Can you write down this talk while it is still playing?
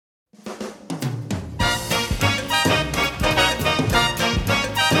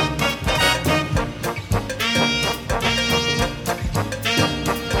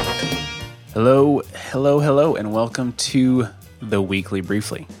Hello, and welcome to the Weekly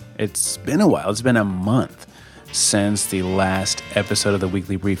Briefly. It's been a while. It's been a month since the last episode of the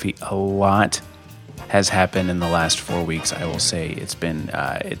Weekly Briefly. A lot has happened in the last 4 weeks. I will say it's been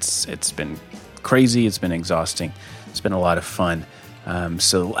crazy. It's been exhausting. It's been a lot of fun.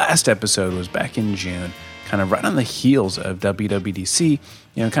 So the last episode was back in June, kind of right on the heels of WWDC.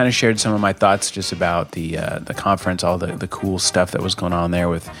 Kind of shared some of my thoughts just about the conference, all the cool stuff that was going on there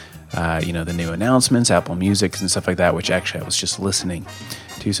with the new announcements, Apple Music and stuff like that, which actually I was just listening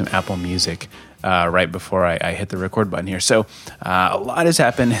to some Apple Music right before I hit the record button here. So a lot has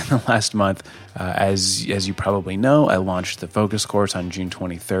happened in the last month. As you probably know, I launched the Focus course on June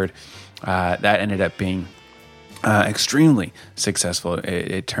 23rd. That ended up being extremely successful.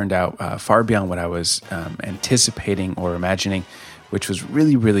 It turned out far beyond what I was anticipating or imagining, which was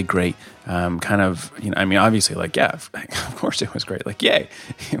really, really great. Obviously, of course it was great. Yay,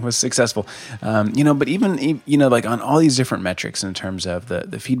 it was successful. But even on all these different metrics in terms of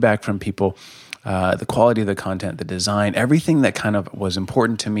the feedback from people, the quality of the content, the design, everything that kind of was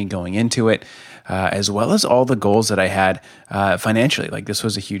important to me going into it, as well as all the goals that I had financially. This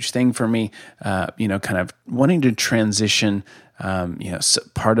was a huge thing for me, kind of wanting to transition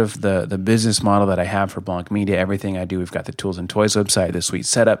part of the business model that I have for Blanc Media. Everything I do, we've got the Tools and Toys website, the Sweet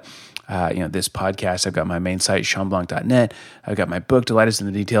Setup, this podcast. I've got my main site, seanblanc.net. I've got my book, Delight is in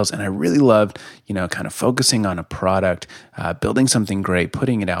the Details, and I really loved, kind of focusing on a product, building something great,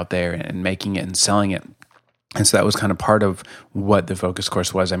 putting it out there and making it and selling it. And so that was kind of part of what the Focus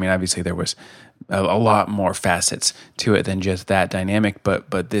course was. I mean, obviously there was a lot more facets to it than just that dynamic,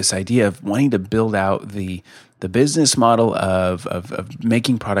 but this idea of wanting to build out the business model of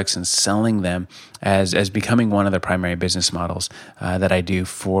making products and selling them as becoming one of the primary business models that I do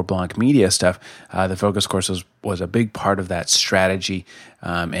for Blanc Media stuff. The Focus course was a big part of that strategy.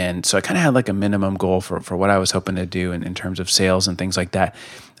 And so I kind of had a minimum goal for what I was hoping to do in terms of sales and things like that.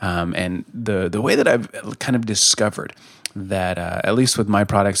 And the way that I've kind of discovered that, at least with my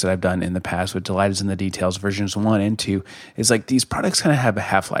products that I've done in the past with Delight is in the Details versions 1 and 2, is these products kind of have a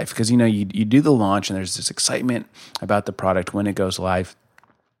half-life because, you do the launch and there's this excitement about the product when it goes live.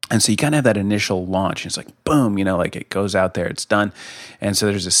 And so you kind of have that initial launch. And it's boom, it goes out there, it's done. And so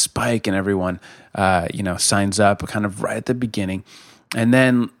there's a spike and everyone, signs up kind of right at the beginning. And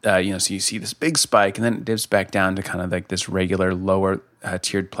then, so you see this big spike and then it dips back down to kind of this regular lower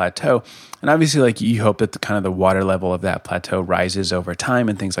tiered plateau. And obviously, you hope that the water level of that plateau rises over time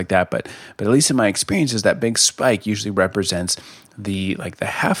and things like that. But at least in my experience, is that big spike usually represents the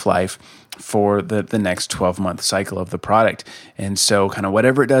half-life for the next 12-month cycle of the product. And so kind of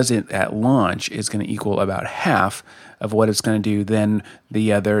whatever it does at launch is going to equal about half of what it's going to do then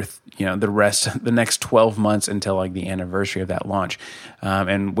the other, the rest, the next 12 months until the anniversary of that launch.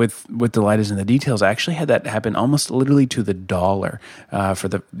 And with Delight is in the Details, I actually had that happen almost literally to the dollar for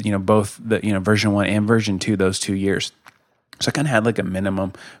the, both the, version 1 and version 2, those 2 years. So I kind of had a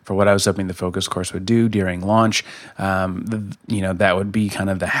minimum for what I was hoping the Focus course would do during launch. That would be kind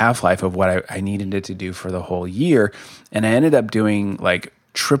of the half-life of what I needed it to do for the whole year. And I ended up doing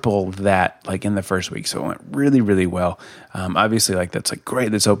triple that in the first week. So it went really, really well. Obviously that's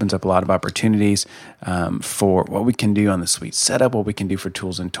great. This opens up a lot of opportunities for what we can do on the Sweet Setup, what we can do for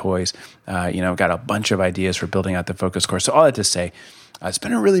Tools and Toys. I've got a bunch of ideas for building out the Focus course. So all that to say, it's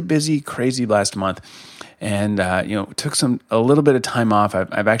been a really busy, crazy last month. And, took a little bit of time off.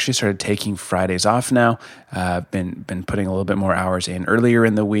 I've actually started taking Fridays off now. Been putting a little bit more hours in earlier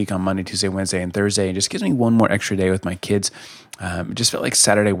in the week on Monday, Tuesday, Wednesday, and Thursday. It just gives me one more extra day with my kids. It just felt like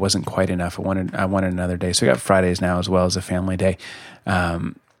Saturday wasn't quite enough. I wanted another day. So I got Fridays now as well as a family day.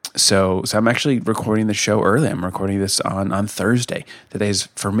 So I'm actually recording the show early. I'm recording this on Thursday.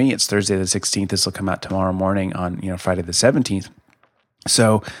 For me, it's Thursday the 16th. This will come out tomorrow morning on, Friday the 17th.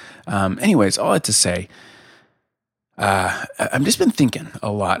 So, anyways, all that to say, I've just been thinking a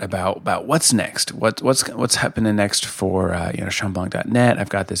lot about what's next, what's happening next for seanblanc.net. I've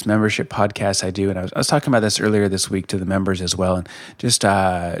got this membership podcast I do, and I was talking about this earlier this week to the members as well, and just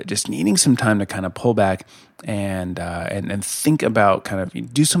needing some time to kind of pull back and think about kind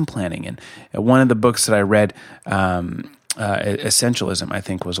of do some planning. And one of the books that I read, Essentialism, I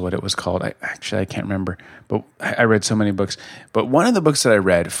think was what it was called. I can't remember, but I read so many books. But one of the books that I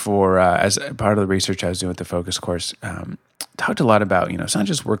read for as part of the research I was doing with the Focus course talked a lot about, it's not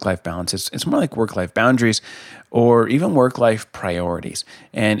just work-life balance. It's more like work-life boundaries or even work-life priorities.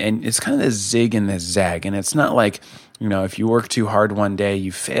 And it's kind of this zig and this zag. And it's not like, if you work too hard one day,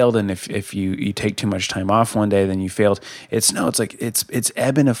 you failed. And if you take too much time off one day, then you failed. It's like it's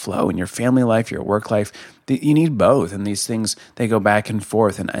ebb and a flow in your family life, your work life. You need both. And these things, they go back and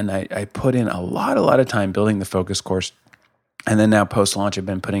forth. And I put in a lot of time building the focus course. And then now post-launch, I've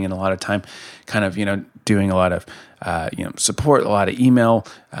been putting in a lot of time kind of, doing a lot of, support, a lot of email,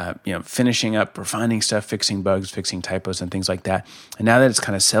 finishing up, refining stuff, fixing bugs, fixing typos and things like that. And now that it's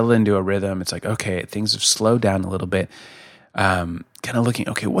kind of settled into a rhythm, it's like, okay, things have slowed down a little bit. Kind of looking,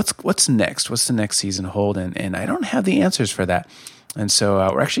 okay, what's next? What's the next season hold? And I don't have the answers for that. And so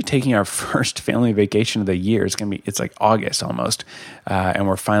we're actually taking our first family vacation of the year. It's like August almost, and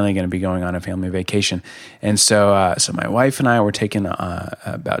we're finally going to be going on a family vacation. And so my wife and I were taking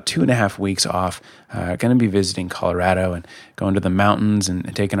about 2.5 weeks off. Going to be visiting Colorado and going to the mountains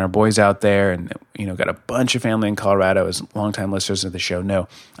and taking our boys out there. And got a bunch of family in Colorado, as longtime listeners of the show know.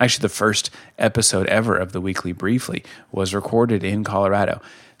 Actually, the first episode ever of the Weekly Briefly was recorded in Colorado.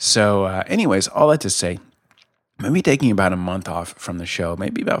 So, anyways, all that to say, maybe taking about a month off from the show,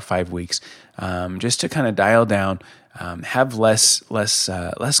 maybe about 5 weeks, just to kind of dial down, have less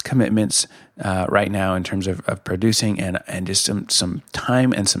commitments right now in terms of producing, and just some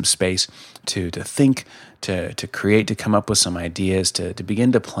time and some space to think, to create, to come up with some ideas, to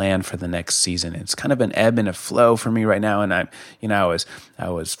begin to plan for the next season. It's kind of an ebb and a flow for me right now, and I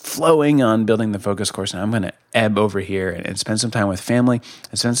was flowing on building the focus course, and I'm going to ebb over here and spend some time with family,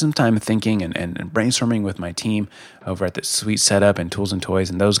 and spend some time thinking and brainstorming with my team over at the Sweet Setup and Tools and Toys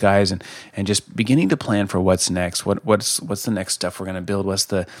and those guys, and just beginning to plan for what's next. What's the next stuff we're going to build?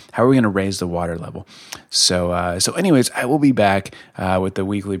 How are we going to raise the water level? So anyways, I will be back with the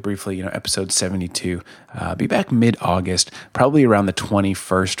Weekly Briefly, episode 72. Be back mid-August, probably around the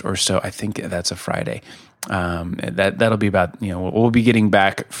 21st or so. I think that's a Friday. That'll be about, we'll be getting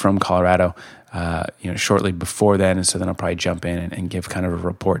back from Colorado, shortly before then. And so then I'll probably jump in and give kind of a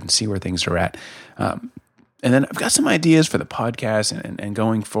report and see where things are at. And then I've got some ideas for the podcast and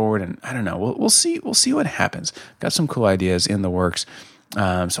going forward. And I don't know, we'll see what happens. Got some cool ideas in the works. So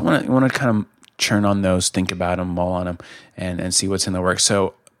I want to kind of churn on those, think about them, mull on them, and see what's in the works.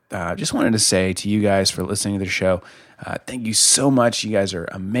 So just wanted to say to you guys for listening to the show, thank you so much. You guys are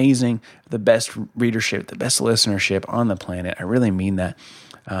amazing. The best readership, the best listenership on the planet. I really mean that.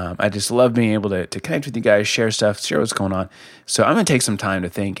 I just love being able to connect with you guys, share stuff, share what's going on. So I'm going to take some time to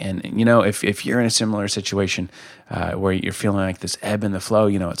think. And, if you're in a similar situation where you're feeling like this ebb and the flow,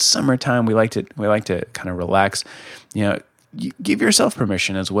 it's summertime. We like to kind of relax. You give yourself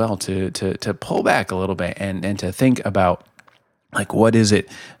permission as well to pull back a little bit and to think about, like, what is it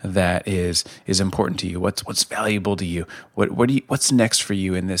that is important to you? What's valuable to you? What's next for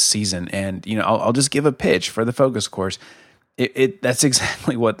you in this season? And I'll just give a pitch for the focus course. That's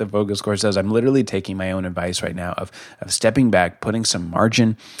exactly what the focus course does. I'm literally taking my own advice right now of stepping back, putting some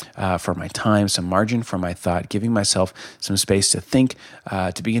margin for my time, some margin for my thought, giving myself some space to think,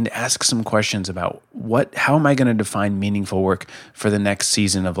 to begin to ask some questions about how am I going to define meaningful work for the next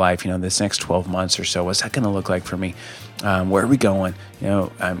season of life? This next 12 months or so. What's that going to look like for me? Where are we going?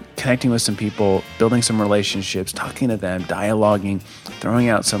 I'm connecting with some people, building some relationships, talking to them, dialoguing, throwing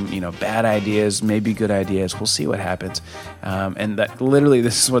out some, bad ideas, maybe good ideas. We'll see what happens. And that literally,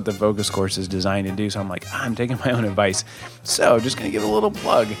 this is what the focus course is designed to do. So I'm like, I'm taking my own advice. So just going to give a little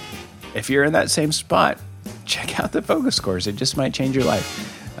plug. If you're in that same spot, check out the focus course. It just might change your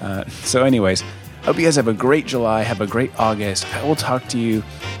life. So anyways, hope you guys have a great July. Have a great August. I will talk to you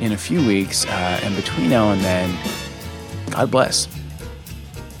in a few weeks. And between now and then, God bless.